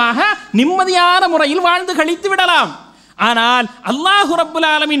உடலின் மூலமாக நிம்மதியான முறையில் வாழ்ந்து கழித்து விடலாம். ஆனால் அல்லாஹு ரப்புல்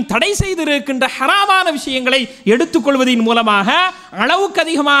ஆலமீன் தடை செய்திருக்கின்ற ஹராமான விஷயங்களை எடுத்துக்கொள்வதன் மூலமாக, அளவுக்கு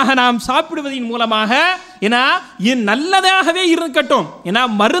அதிகமாக நாம் சாப்பிடுவதன் மூலமாக, ஏன்னா நல்லதாகவே இருக்கட்டும், ஏன்னா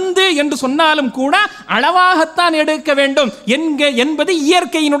மருந்து என்று சொன்னாலும் கூட அளவாகத்தான் எடுக்க வேண்டும் என்பது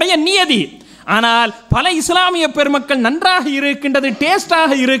இயற்கையினுடைய நியதி. ஆனால் பல இஸ்லாமிய பெருமக்கள் நன்றாக இருக்கின்றது,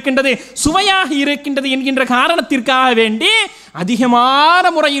 டேஸ்டாக இருக்கின்றது, சுவையாக இருக்கின்றது என்கின்ற காரணத்திற்காக வேண்டி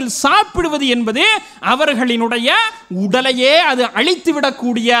அதிகமான முறையில் சாப்பிடுவது என்பது அவர்களினுடைய உடலையே அது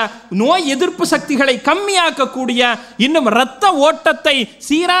அழித்துவிடக்கூடிய, நோய் எதிர்ப்பு சக்திகளை கம்மியாக்கக்கூடிய, இன்னும் இரத்த ஓட்டத்தை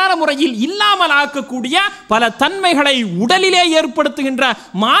சீரான முறையில் இல்லாமல் ஆக்கக்கூடிய பல தன்மைகளை உடலிலே ஏற்படுத்துகின்ற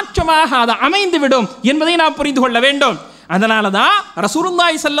மாற்றமாக அது அமைந்துவிடும் என்பதை நாம் புரிந்து கொள்ள வேண்டும். அதனாலதான்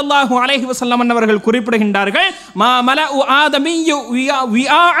ரசூலுல்லாஹி ஸல்லல்லாஹு அலைஹி வஸல்லம் அவர்கள் குறிப்பிடுகின்றார்கள், மா மலஉ ஆதமியு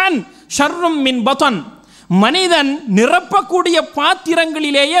விஆஅன் ஷர்ரும் மின் பத்ன், மனிதன் நிரப்பக்கூடிய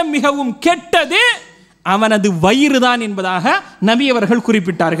பாத்திரங்களிலேயே மிகவும் கெட்டது அவனது வயிறு தான் என்பதாக நபி அவர்கள்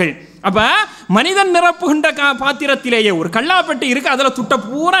குறிப்பிட்டார்கள். அப்ப மனிதன் நிரப்புகின்ற பாத்திரத்திலேயே ஒரு கல்லாப்பெட்டி இருக்கு, அதுல துட்ட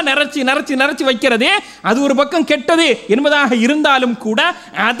பூரா நிறைச்சி வைக்கிறது, அது ஒரு பக்கம் கெட்டது என்பதாக இருந்தாலும் கூட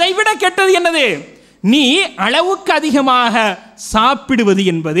அதைவிட கெட்டது என்னது? நீ அளவுக்கு அதிகமாக சாப்பிடுவது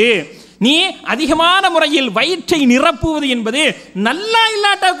என்பது, நீ அதிகமான முறையில் வயிற்றை நிரப்புவது என்பது. நல்லா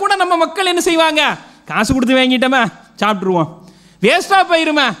இல்லாட்டா கூட நம்ம மக்கள் என்ன செய்வாங்க? காசு கொடுத்து வாங்கிட்டோமே சாப்பிட்டுருவோம், வேஸ்டா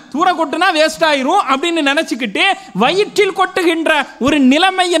போயிருமே, தூர கொட்டுனா வேஸ்ட் ஆயிரும் அப்படின்னு நினைச்சுக்கிட்டு வயிற்றில் கொட்டுகின்ற ஒரு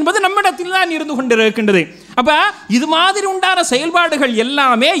நிலைமை என்பது நம்மிடத்தில் தான் இருந்து கொண்டிருக்கின்றது. அப்ப இது மாதிரி உண்டான செயல்பாடுகள்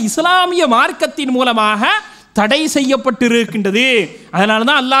எல்லாமே இஸ்லாமிய மார்க்கத்தின் மூலமாக தடை செய்யப்பட்டிருக்கின்றது. அதனால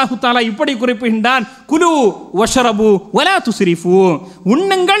தான் அல்லாஹு தஆலா இப்படி குறிப்பிடுகின்றான், குலு வஷரபு வலா துஸ்ரிஃபு,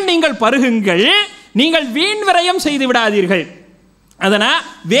 உண்ணுங்கள், நீங்கள் பருகுங்கள், நீங்கள் வீண் விரயம் செய்து விடாதீர்கள், அதனா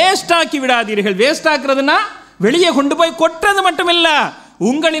வேஸ்ட் ஆக்கி விடாதீர்கள். வேஸ்ட் ஆக்குறதுனா வெளியே கொண்டு போய் கொட்டுறது மட்டுமில்ல,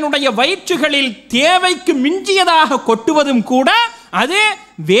 உங்களினுடைய வயிற்றுகளில் தேவைக்கு மிஞ்சியதாக கொட்டுவதும் கூட அது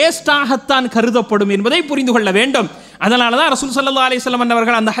வேஸ்டாகத்தான் கருதப்படும் என்பதை புரிந்து கொள்ள வேண்டும். அதனால தான் ரசூல் ஸல்லல்லாஹு அலைஹி வஸல்லம்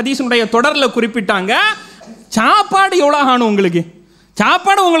அவர்கள் அந்த ஹதீஸினுடைய தொடரில் குறிப்பிட்டாங்க, சாப்பாடு எவ்வளோ ஆகணும் உங்களுக்கு?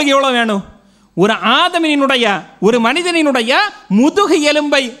 சாப்பாடு உங்களுக்கு எவ்வளோ வேணும்? ஒரு ஆதமினுடைய, ஒரு மனிதனினுடைய முதுகு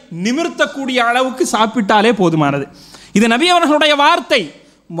எலும்பை நிமிர்த்தக்கூடிய அளவுக்கு சாப்பிட்டாலே போதுமானது. இது நபி அவர்களுடைய வார்த்தை.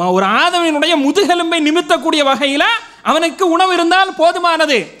 ஒரு ஆதமினுடைய முதுகெலும்பை நிமிர்த்தக்கூடிய வகையில் அவனுக்கு உணவு இருந்தால்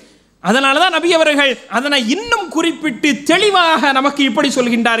போதுமானது. அதனால தான் நபி அவர்கள் அதனை இன்னும் குறிப்பிட்டு தெளிவாக நமக்கு இப்படி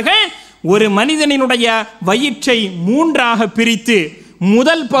சொல்கின்றார்கள், ஒரு மனிதனினுடைய வயிற்றை மூன்றாக பிரித்து,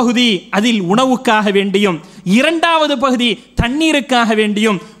 முதல் பகுதி அதில் உணவுக்காக வேண்டியும், இரண்டாவது பகுதி தண்ணீருக்காக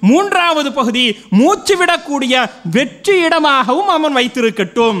வேண்டியும், மூன்றாவது பகுதி மூச்சு விடக்கூடிய வெற்றி இடமாகவும் அவன்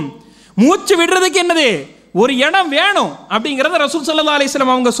வைத்திருக்கட்டும். மூச்சு விடுறதுக்கு என்னது? ஒரு இடம் வேணும் அப்படிங்கிறத ரசூல் ஸல்லல்லாஹு அலைஹி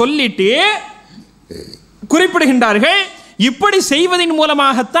வஸல்லம் அவங்க சொல்லிட்டு குறிப்பிடுகின்றார்கள். இப்படி செய்வதன்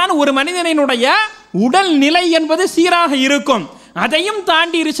மூலமாகத்தான் ஒரு மனிதனினுடைய உடல் நிலை என்பது சீராக இருக்கும். அதையும்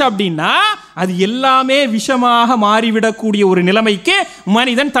தாண்டிருச்சு அப்படின்னா அது எல்லாமே விஷமாக மாறிவிடக்கூடிய ஒரு நிலைமைக்கு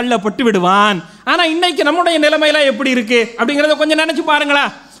மனிதன் தள்ளப்பட்டு விடுவான். ஆனா இன்னைக்கு நம்முடைய நிலைமையில எப்படி இருக்கு அப்படிங்கிறத கொஞ்சம் நினைச்சு பாருங்களா.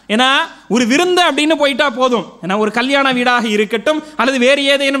 ஏன்னா ஒரு விருந்து அப்படின்னு போயிட்டா போதும், ஏன்னா ஒரு கல்யாண வீடாக இருக்கட்டும் அல்லது வேறு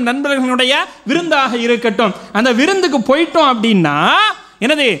ஏதேனும் நண்பர்களுடைய விருந்தாக இருக்கட்டும், அந்த விருந்துக்கு போயிட்டோம் அப்படின்னா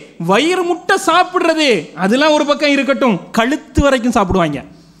என்னது வயிறு முட்டை சாப்பிடுறது அதெல்லாம் ஒரு பக்கம் இருக்கட்டும், கழுத்து வரைக்கும் சாப்பிடுவாங்க.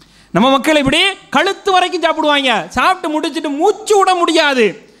 நம்ம மக்கள் இப்படி கழுத்து வரைக்கும் சாப்பிடுவாங்க. சாப்பிட்டு முடிச்சுட்டு மூச்சு விட முடியாது.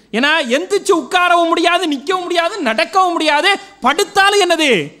 ஏன்னா எந்திரிச்சு உட்காரவும் முடியாது, நிற்கவும் முடியாது, நடக்கவும் முடியாது. படுத்தாலும்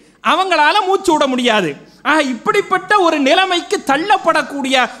என்னது அவங்களால மூச்சு விட முடியாது. இப்படிப்பட்ட ஒரு நிலைமைக்கு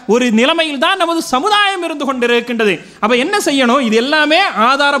தள்ளப்படக்கூடிய ஒரு நிலைமையில் தான் நமது சமுதாயம் இருந்து கொண்டிருக்கின்றது. அப்ப என்ன செய்யணும்? இது எல்லாமே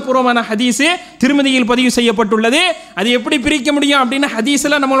ஆதாரபூர்வமான ஹதீஸ் திருமதியில் பதிவு செய்யப்பட்டுள்ளது. அது எப்படி பிரிக்க முடியும் அப்படின்னு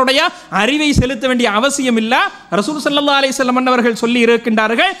ஹதீஸ்ல நம்மளுடைய அறிவை செலுத்த வேண்டிய அவசியம் இல்லை. ரசூல் ஸல்லல்லாஹு அலைஹி வஸல்லம் அவர்கள் சொல்லி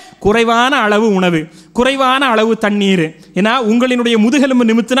இருக்கின்றார்கள், குறைவான அளவு உணவு, குறைவான அளவு தண்ணீர். ஏன்னா உங்களினுடைய முதுகெலும்பு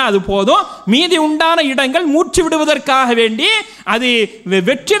நிமித்தினா அது போதும். மீதி உண்டான இடங்கள் மூச்சு விடுவதற்காக வேண்டி அது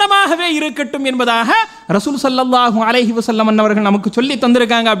வெற்றிடமாகவே இருக்கட்டும் என்பதாக ரசூல் ஸல்லல்லாஹு அலைஹி வஸல்லம் அவர்கள் நமக்கு சொல்லி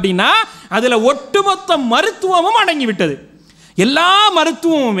தந்திருக்காங்க. அப்படின்னா அதுல ஒட்டுமொத்த மருத்துவமும் அடங்கிவிட்டது. எல்லா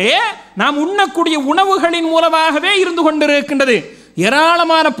மருத்துவமுமே நாம் உண்ணக்கூடிய உணவுகளின் மூலமாகவே இருந்து கொண்டிருக்கின்றது.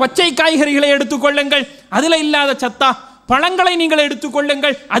 ஏராளமான பச்சை காய்கறிகளை எடுத்துக்கொள்ளுங்கள், அதுல இல்லாத சத்தா. பழங்களை நீங்கள்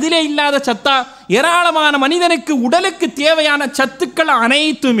எடுத்துக்கொள்ளுங்கள், அதிலே இல்லாத சத்தா. ஏராளமான மனிதனுக்கு உடலுக்கு தேவையான சத்துக்கள்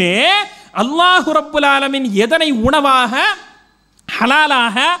அனைத்துமே அல்லாஹ் ரப்புல் ஆலமீன் எதனை உணவாக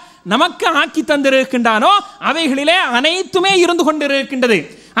ஹலாலாக நமக்கு ஆக்கி தந்திருக்கின்றானோ அவைகளிலே அனைத்துமே இருந்து கொண்டிருக்கின்றது.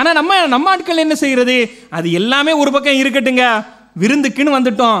 ஆனால் நம்ம ஆட்கள் என்ன செய்யறது? அது எல்லாமே ஒரு பக்கம் இருக்கட்டுங்க, விருந்துக்குன்னு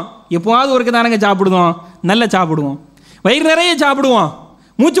வந்துட்டோம், எப்போவாவது ஒருக்கு தானங்க சாப்பிடுவோம், நல்லா சாப்பிடுவோம், வயிறு நிறைய சாப்பிடுவோம்,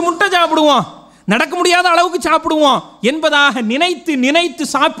 மூச்சு முட்டை சாப்பிடுவோம், நடக்க முடியாத அளவுக்கு சாப்பிடுவோம் என்பதாக நினைத்து நினைத்து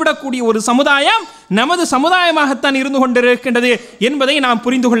சாப்பிடக்கூடிய ஒரு சமுதாயம் நமது சமுதாயமாகத்தான் இருந்து கொண்டிருக்கின்றது என்பதை நாம்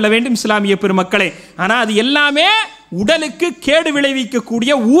புரிந்து கொள்ள வேண்டும் இஸ்லாமிய பெருமக்களே. ஆனால் அது எல்லாமே உடலுக்கு கேடு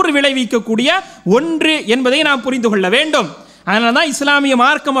விளைவிக்கக்கூடிய, ஊர் விளைவிக்கக்கூடிய ஒன்று என்பதை நாம் புரிந்து கொள்ள வேண்டும். அதனால தான் இஸ்லாமிய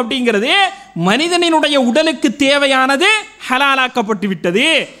மார்க்கம் அப்படிங்கிறது மனிதனினுடைய உடலுக்கு தேவையானது ஹலாலாக்கப்பட்டு விட்டது,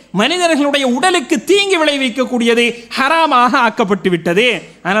 மனிதர்களுடைய உடலுக்கு தீங்கு விளைவிக்கக்கூடியது ஹராமாக ஆக்கப்பட்டு விட்டது.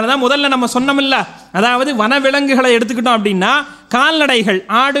 அதனால தான் முதல்ல நம்ம சொன்னோம்ல, அதாவது வனவிலங்குகளை எடுத்துக்கிட்டோம் அப்படின்னா கால்நடைகள்,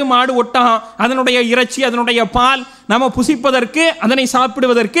 ஆடு மாடு ஒட்டகம், அதனுடைய இறைச்சி அதனுடைய பால் நம்ம புசிப்பதற்கு அதனை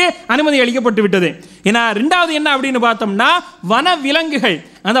சாப்பிடுவதற்கு அனுமதி அளிக்கப்பட்டு விட்டது. ஏன்னா ரெண்டாவது என்ன அப்படின்னு பார்த்தோம்னா வனவிலங்குகள்.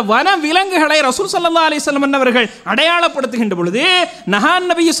 அந்த வனவிலங்குகளை ரசூல் ஸல்லல்லாஹு அலைஹி வஸல்லம் அவர்கள் அடையாளப்படுத்துகின்ற பொழுது நஹான்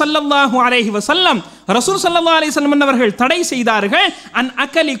நபி ஸல்லல்லாஹு அலைஹி வஸல்லம் ரசூல் ஸல்லல்லாஹு அலைஹி வஸல்லம் அவர்கள் தடை செய்தார்கள், அன்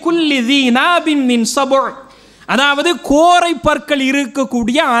அகலி குல்லி ذي ناب من سبع. அதாவது கோரை பற்கள்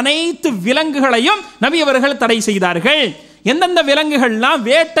இருக்கக்கூடிய அனைத்து விலங்குகளையும் நபி அவர்கள் தடை செய்தார்கள். எந்தெந்த விலங்குகள்லாம்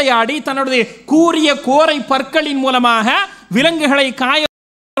வேட்டையாடி தன்னுடைய கூரிய கோரை பற்களின் மூலமாக விலங்குகளை காய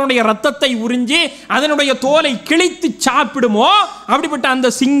ரத்தத்தை உறிஞ்சி அதனுடைய தோலை கிழித்து சாப்பிடுமோ அப்படிப்பட்ட அந்த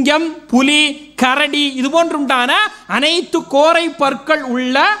சிங்கம், புலி, கரடி இது போன்றுண்டான அனைத்து கோரை பற்கள்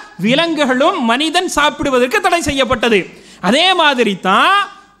உள்ள விலங்குகளும் மனிதன் சாப்பிடுவதற்கு தடை செய்யப்பட்டது. அதே மாதிரி தான்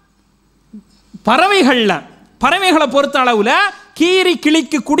பறவைகளை பொறுத்த அளவுல கீறி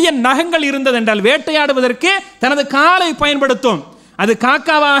கிழிக்கக்கூடிய நகங்கள் இருந்தது என்றால் வேட்டையாடுவதற்கு தனது காலை பயன்படுத்தும். அது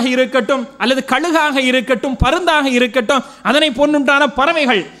காக்காவாக இருக்கட்டும் அல்லது கழுகாக இருக்கட்டும் பருந்தாக இருக்கட்டும் அதனை போன்றுண்டான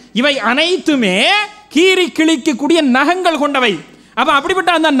பறவைகள் இவை அனைத்துமே கீறி கிழிக்கக்கூடிய நகங்கள் கொண்டவை. அப்ப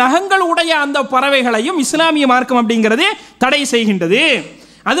அப்படிப்பட்ட அந்த நகங்கள் உடைய அந்த பறவைகளையும் இஸ்லாமிய மார்க்கம் அப்படிங்கிறது தடை செய்கின்றது.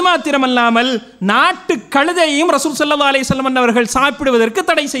 அது மாத்திரமல்லாமல் நாட்டு கழுதையையும் ரசூல் ஸல்லல்லாஹு அலைஹி வஸல்லம் அவர்கள் சாப்பிடுவதற்கு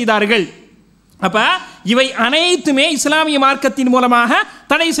தடை செய்தார்கள். அப்ப இவை அனைத்துமே இஸ்லாமிய மார்க்கத்தின் மூலமாக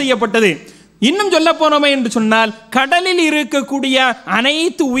தடை செய்யப்பட்டது. இன்னும் சொல்ல போனோமே என்று சொன்னால் கடலில் இருக்கக்கூடிய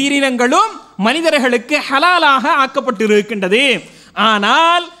அனைத்து உயிரினங்களும் மனிதர்களுக்கு ஹலாலாக ஆக்கப்பட்டிருக்கின்றது.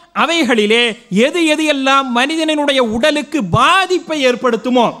 ஆனால் அவைகளிலே எது எல்லாம் மனிதனுடைய உடலுக்கு பாதிப்பை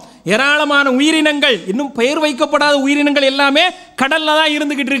ஏற்படுத்துமோ, ஏராளமான உயிரினங்கள், இன்னும் பெயர் வைக்கப்படாத உயிரினங்கள் எல்லாமே கடல்ல தான்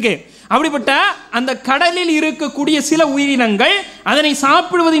இருந்துகிட்டு இருக்கு. அப்படிப்பட்ட அந்த கடலில் இருக்கக்கூடிய சில உயிரினங்கள் அதனை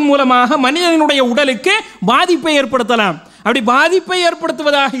சாப்பிடுவதன் மூலமாக மனிதனுடைய உடலுக்கு பாதிப்பை ஏற்படுத்தலாம். அப்படி பாதிப்பை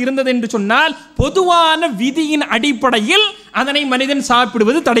ஏற்படுத்துவதாக இருந்தது என்று சொன்னால் பொதுவான விதியின் அடிப்படையில் அதனை மனிதன்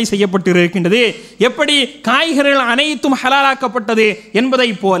சாப்பிடுவது தடை செய்யப்பட்டிருக்கின்றது. எப்படி காய்கறிகள் அனைத்தும் ஹலாலாக்கப்பட்டது என்பதை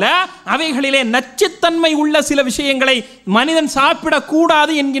போல அவைகளிலே நச்சுத்தன்மை உள்ள சில விஷயங்களை மனிதன்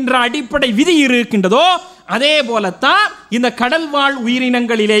சாப்பிடக்கூடாது என்கின்ற அடிப்படை விதி இருக்கின்றதோ அதே போலத்தான் இந்த கடல் வாழ்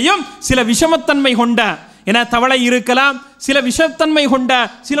உயிரினங்களிலேயும் சில விஷமத்தன்மை கொண்ட, என தவளை இருக்கலாம், சில விஷத்தன்மை கொண்ட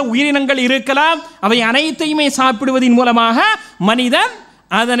சில உயிரினங்கள் இருக்கலாம். அவை அனைத்தையுமே சாப்பிடுவதன் மூலமாக மனிதன்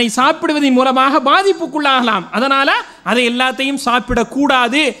அதனை சாப்பிடுவதன் மூலமாக பாதிப்புக்குள்ளாகலாம். அதனால அதை எல்லாத்தையும்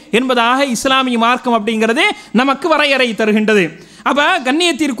சாப்பிடக்கூடாது என்பதாக இஸ்லாமிய மார்க்கம் அப்படிங்கிறது நமக்கு வரையறை தருகின்றது. அப்ப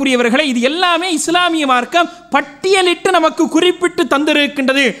கண்ணியத்திற்குரியவர்களை இது எல்லாமே இஸ்லாமிய மார்க்கம் பட்டியலிட்டு நமக்கு குறிப்பிட்டு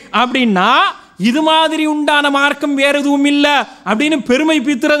தந்திருக்கின்றது. அப்படின்னா இது மாதிரி உண்டான மார்க்கம் வேற எதுவும் இல்லை அப்படின்னு பெருமை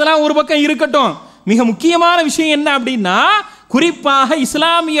பீத்துறதெல்லாம் ஒரு பக்கம் இருக்கட்டும். மிக முக்கியமான விஷயம் என்ன அப்படின்னா குறிப்பாக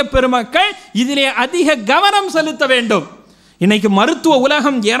இஸ்லாமிய பெருமக்கள் இதிலே அதிக கவனம் செலுத்த வேண்டும். இன்னைக்கு மருத்துவ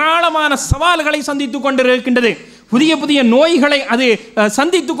உலகம் ஏராளமான சவால்களை சந்தித்து கொண்டிருக்கின்றது. புதிய புதிய நோய்களை அது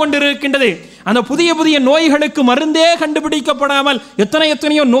சந்தித்து கொண்டிருக்கின்றது. அந்த புதிய புதிய நோய்களுக்கு மருந்தே கண்டுபிடிக்கப்படாமல்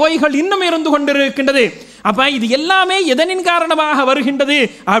எத்தனையோ நோய்கள் இன்னும் இருந்து கொண்டிருக்கின்றது. அப்ப இது எல்லாமே எதனின் காரணமாக வருகின்றது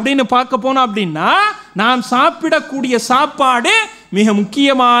அப்படின்னு பார்க்க போனோம் அப்படின்னா, நாம் சாப்பிடக்கூடிய சாப்பாடு மிக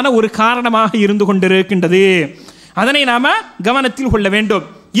முக்கியமான ஒரு காரணமாக இருந்து கொண்டிருக்கின்றது. அதனை நாம கவனத்தில் கொள்ள வேண்டும்.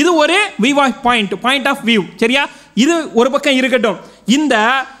 இது ஒரு பாயிண்ட் ஆஃப் வியூ. சரியா? இது ஒரு பக்கம் இருக்கட்டும். இந்த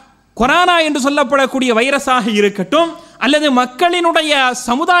கொரோனா என்று சொல்லப்படக்கூடிய வைரஸாக இருக்கட்டும், அல்லது மக்களினுடைய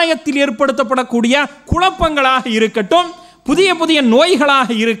சமுதாயத்தில் ஏற்படுத்தப்படக்கூடிய குழப்பங்களாக இருக்கட்டும், புதிய புதிய நோய்களாக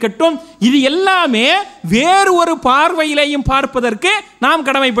இருக்கட்டும், இது எல்லாமே வேறு ஒரு பார்வையிலையும் பார்ப்பதற்கு நாம்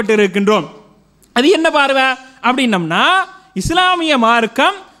கடமைப்பட்டு இருக்கின்றோம். அது என்ன பார்வை அப்படின்னம்னா, இஸ்லாமிய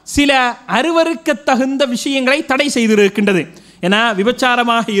மார்க்கம் சில அருவருக்க தகுந்த விஷயங்களை தடை செய்திருக்கின்றது. ஏன்னா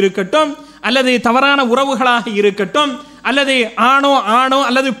விபச்சாரமாக இருக்கட்டும், அல்லது தவறான உறவுகளாக இருக்கட்டும், அல்லது ஆணோ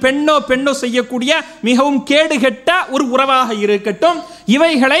அல்லது பெண்ணோ செய்யக்கூடிய மிகவும் கேடுகெட்ட ஒரு உறவாக இருக்கட்டும்,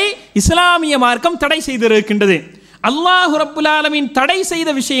 இவைகளை இஸ்லாமிய மார்க்கம் தடை செய்திருக்கின்றது. அல்லாஹ் ரப்புல் ஆலமீன் தடை செய்த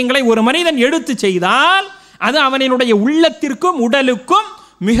விஷயங்களை ஒரு மனிதன் எடுத்து செய்தால் அது அவனுடைய உள்ளத்திற்கும் உடலுக்கும்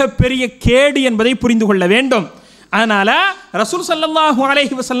மிகப்பெரிய கேடு என்பதை புரிந்து கொள்ள வேண்டும். அதனால ரசூல் ஸல்லல்லாஹு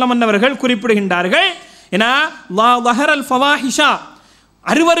அலைஹி வஸல்லம் அவர்கள் குறிப்பிடுகின்றார்கள், ஏன்னா லஹரல் ஃபவாஹிஷா,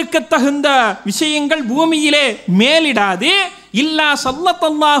 அருவருக்க தகுந்த விஷயங்கள் பூமியிலே மேலிடாது, இல்லா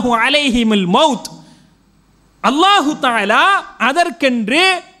ஸல்லல்லாஹு அலைஹில் மௌத், அல்லாஹு தஆலா அதற்கென்று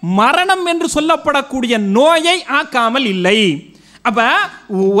மரணம் என்று சொல்லப்படக்கூடிய நோயை ஆக்காமல் இல்லை. அப்ப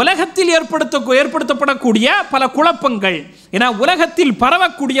உலகத்தில் ஏற்படுத்தப்படக்கூடிய பல குழப்பங்கள், ஏன்னா உலகத்தில்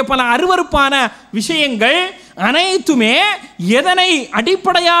பரவக்கூடிய பல அருவருப்பான விஷயங்கள் அனைத்துமே எதனை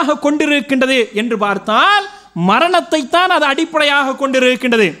அடிப்படையாக கொண்டிருக்கின்றது என்று பார்த்தால் மரணத்தை தான் அது அடிப்படையாக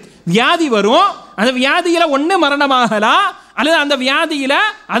கொண்டிருக்கின்றது. வியாதி வரும், அந்த வியாதியில ஒன்று மரணமாகலாம், அல்லது அந்த வியாதியில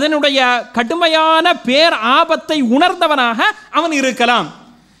அதனுடைய கடுமையான பேர் ஆபத்தை உணர்ந்தவனாக அவன் இருக்கலாம்.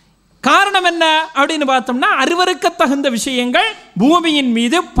 காரணம் என்ன அப்படின்னு பார்த்தோம்னா, அருவருக்க தகுந்த விஷயங்கள் பூமியின்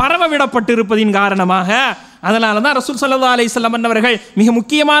மீது பரவ விடப்பட்டிருப்பதின் காரணமாக. அதனால தான் ரசூல் ஸல்லல்லாஹு அலைஹி வஸல்லம் அவர்கள் மிக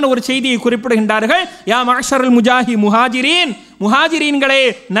முக்கியமான ஒரு செய்தியை குறிப்பிடுகின்றார்கள். யா மஅஷரல் முஹாஜிரீன்களே,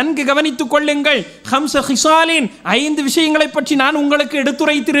 நன்கு கவனித்துக் கொள்ளுங்கள். ஹம்ஸ ஹிசாலின், 5 விஷயங்களை பற்றி நான் உங்களுக்கு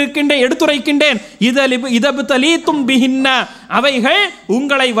எடுத்துரைக்கின்றேன். இதப்தலீதும் பிஹின்ன, அவைகள்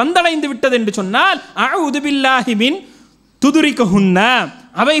உங்களை வந்தடைந்து விட்டது என்று சொன்னால் அஊது பில்லாஹி மின் துதுரிகஹுன்ன,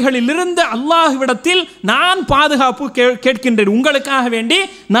 அவைகளிலிருந்து அல்லாஹ்விடத்தில் நான் பாதுகாப்பு கேட்கின்றேன், உங்களுக்காக வேண்டி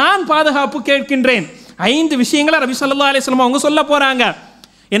நான் பாதுகாப்பு கேட்கின்றேன். 5 விஷயங்களை நபி ஸல்லல்லாஹு அலைஹி வஸல்லம் அவங்க சொல்ல போறாங்க.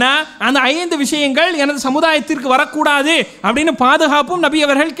 ஏன்னா அந்த 5 விஷயங்கள் எனது சமுதாயத்திற்கு வரக்கூடாது அப்படின்னு பாதுகாப்பும் நபி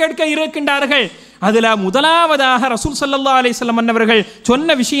அவர்கள் கேட்க இருக்கின்றார்கள். அதுல முதலாவதாக ரசூல் ஸல்லல்லாஹு அலைஹி வஸல்லம் அவர்கள்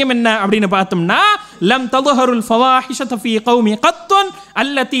சொன்ன விஷயம் என்ன அப்படின்னு பார்த்தோம்னா, லம் தظஹருல் ஃபவாஹிஷத ஃபீ கௌமி கத்துன்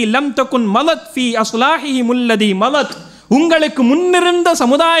அல்லதி லம் தகுன் மலத் ஃபீ அஸ்லாஹிஹிம் அல்லதி மலத், உங்களுக்கு முன்னிருந்த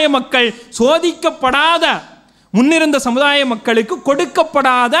சமுதாய மக்கள் சோதிக்கப்படாத, முன்னிருந்த சமுதாய மக்களுக்கு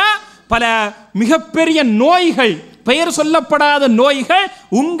கொடுக்கப்படாத பல மிகப்பெரிய நோய்கள், பெயர் சொல்லப்படாத நோய்கள்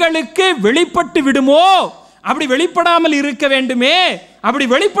உங்களுக்கு வெளிப்பட்டு விடுமோ, அப்படி வெளிப்படாமல் இருக்க வேண்டுமே, அப்படி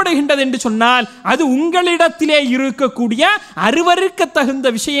வெளிப்படுகின்றது என்று சொன்னால் அது உங்களிடத்திலே இருக்கக்கூடிய அருவருக்க தகுந்த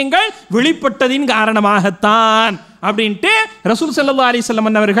விஷயங்கள் வெளிப்பட்டதின் காரணமாகத்தான் அப்படின்ட்டு ரசூல் ஸல்லல்லாஹு அலைஹி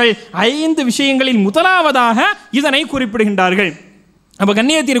வஸல்லம் அவர்கள் 5 விஷயங்களில் முதலாவதாக இதனை குறிப்பிடுகின்றார்கள். அப்ப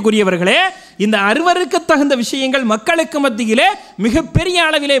கண்ணியத்திற்குரியவர்களே, இந்த அருவருக்க தகுந்த விஷயங்கள் மக்களுக்கு மத்தியிலே மிகப்பெரிய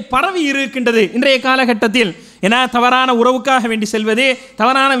அளவிலே பரவி இருக்கின்றது இன்றைய காலகட்டத்தில். ஏன்னா தவறான உறவுக்காக வேண்டி செல்வது,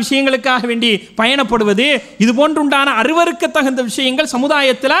 தவறான விஷயங்களுக்காக வேண்டி பயணப்படுவது, இது போன்றுண்டான அருவருக்க தகுந்த விஷயங்கள்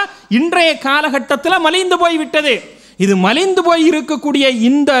சமுதாயத்தில் இன்றைய காலகட்டத்தில் மலிந்து போய்விட்டது. இது மலிந்து போய் இருக்கக்கூடிய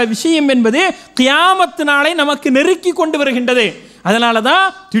இந்த விஷயம் என்பது கியாமத்து நாளை நமக்கு நெருக்கி கொண்டு வருகின்றது. அதனால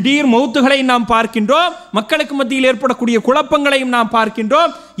தான் திடீர் மௌத்துகளை நாம் பார்க்கின்றோம், மக்களுக்கு மத்தியில் ஏற்படக்கூடிய குழப்பங்களையும் நாம்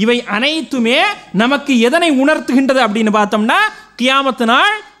பார்க்கின்றோம். இவை அனைத்துமே நமக்கு எதனை உணர்த்துகின்றது அப்படின்னு பார்த்தோம்னா, கியாமத்து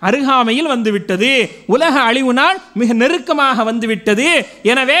நாள் அருகாமையில் வந்துவிட்டது, உலக அழிவு நாள் மிக நெருக்கமாக வந்துவிட்டது.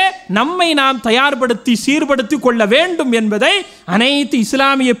 எனவே நம்மை நாம் தயார்படுத்தி சீர்படுத்தி கொள்ள வேண்டும் என்பதை அனைத்து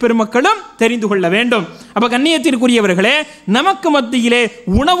இஸ்லாமிய பெருமக்களும் தெரிந்து கொள்ள வேண்டும். அப்ப கண்ணியத்திற்குரியவர்களே, நமக்கு மத்தியிலே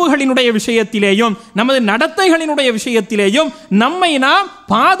உணவுகளினுடைய விஷயத்திலேயும் நமது நடத்தைகளினுடைய விஷயத்திலேயும் நம்மை நாம்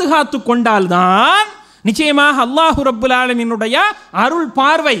பாதுகாத்து கொண்டால்தான் நிச்சயமாக அல்லாஹ் ரப்புல் ஆலமீனுடைய அருள்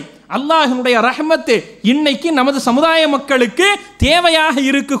பார்வை, அல்லாஹ்வுடைய ரஹ்மத்து இன்னைக்கு நமது சமுதாய மக்களுக்கு தேவையாக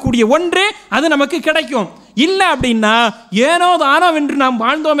இருக்கக்கூடிய ஒன்று அது நமக்கு கிடைக்கும். இல்லை அப்படின்னா ஏனோ தானோ என்று நாம்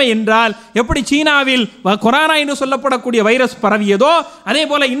வாழ்ந்தோமே என்றால், எப்படி சீனாவில் கொரோனா என்று சொல்லப்படக்கூடிய வைரஸ் பரவியதோ அதே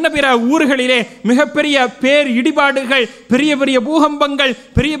போல இன்ன பிற ஊர்களிலே மிகப்பெரிய பேர் இடிபாடுகள், பெரிய பெரிய பூகம்பங்கள்,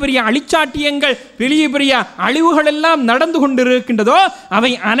 பெரிய பெரிய அழிச்சாட்டியங்கள், பெரிய பெரிய அழிவுகள் எல்லாம் நடந்து கொண்டிருக்கின்றதோ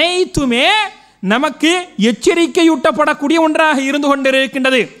அவை அனைத்துமே நமக்கு எச்சரிக்கையூட்டப்படக்கூடிய ஒன்றாக இருந்து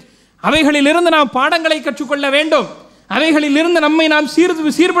கொண்டிருக்கின்றது. அவைகளிலிருந்து நாம் பாடங்களை கற்றுக்கொள்ள வேண்டும். அவைகளிலிருந்து நம்மை நாம்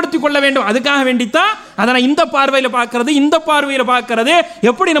சீர்படுத்திக் கொள்ள வேண்டும். அதுக்காக வேண்டித்தான் அதனை இந்த பார்வையில் பார்க்கறது, இந்த பார்வையில் பார்க்கறது,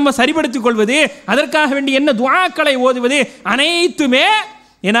 எப்படி நம்ம சரிபடுத்திக் கொள்வது, அதற்காக வேண்டி என்ன துஆக்களை ஓதுவது, அனைத்துமே.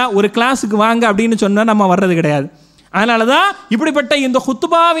 ஏன்னா ஒரு கிளாஸுக்கு வாங்க அப்படின்னு சொன்னால் நம்ம வர்றது கிடையாது. அதனால தான் இப்படிப்பட்ட இந்த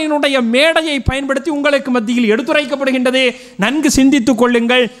குத்துபாவினுடைய மேடையை பயன்படுத்தி உங்களுக்கு மத்தியில் எடுத்துரைக்கப்படுகின்றது. நன்கு சிந்தித்துக்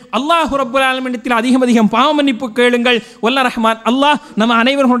கொள்ளுங்கள். அல்லாஹ் ரப்பல் ஆலமீனிடத்தில் அதிகம் பாவ மன்னிப்பு கேளுங்கள். வல்ல ரஹ்மான் அல்லாஹ் நம்ம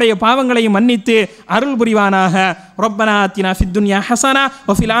அனைவர்களுடைய பாவங்களையும் மன்னித்து அருள் புரிவானாக. ரப்பனா ஆத்தினா ஃபித் துன்யா ஹஸனா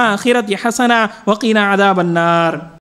வ ஃபில் ஆখিরাতি ஹஸனா வ கினா அஸாபன்னார்.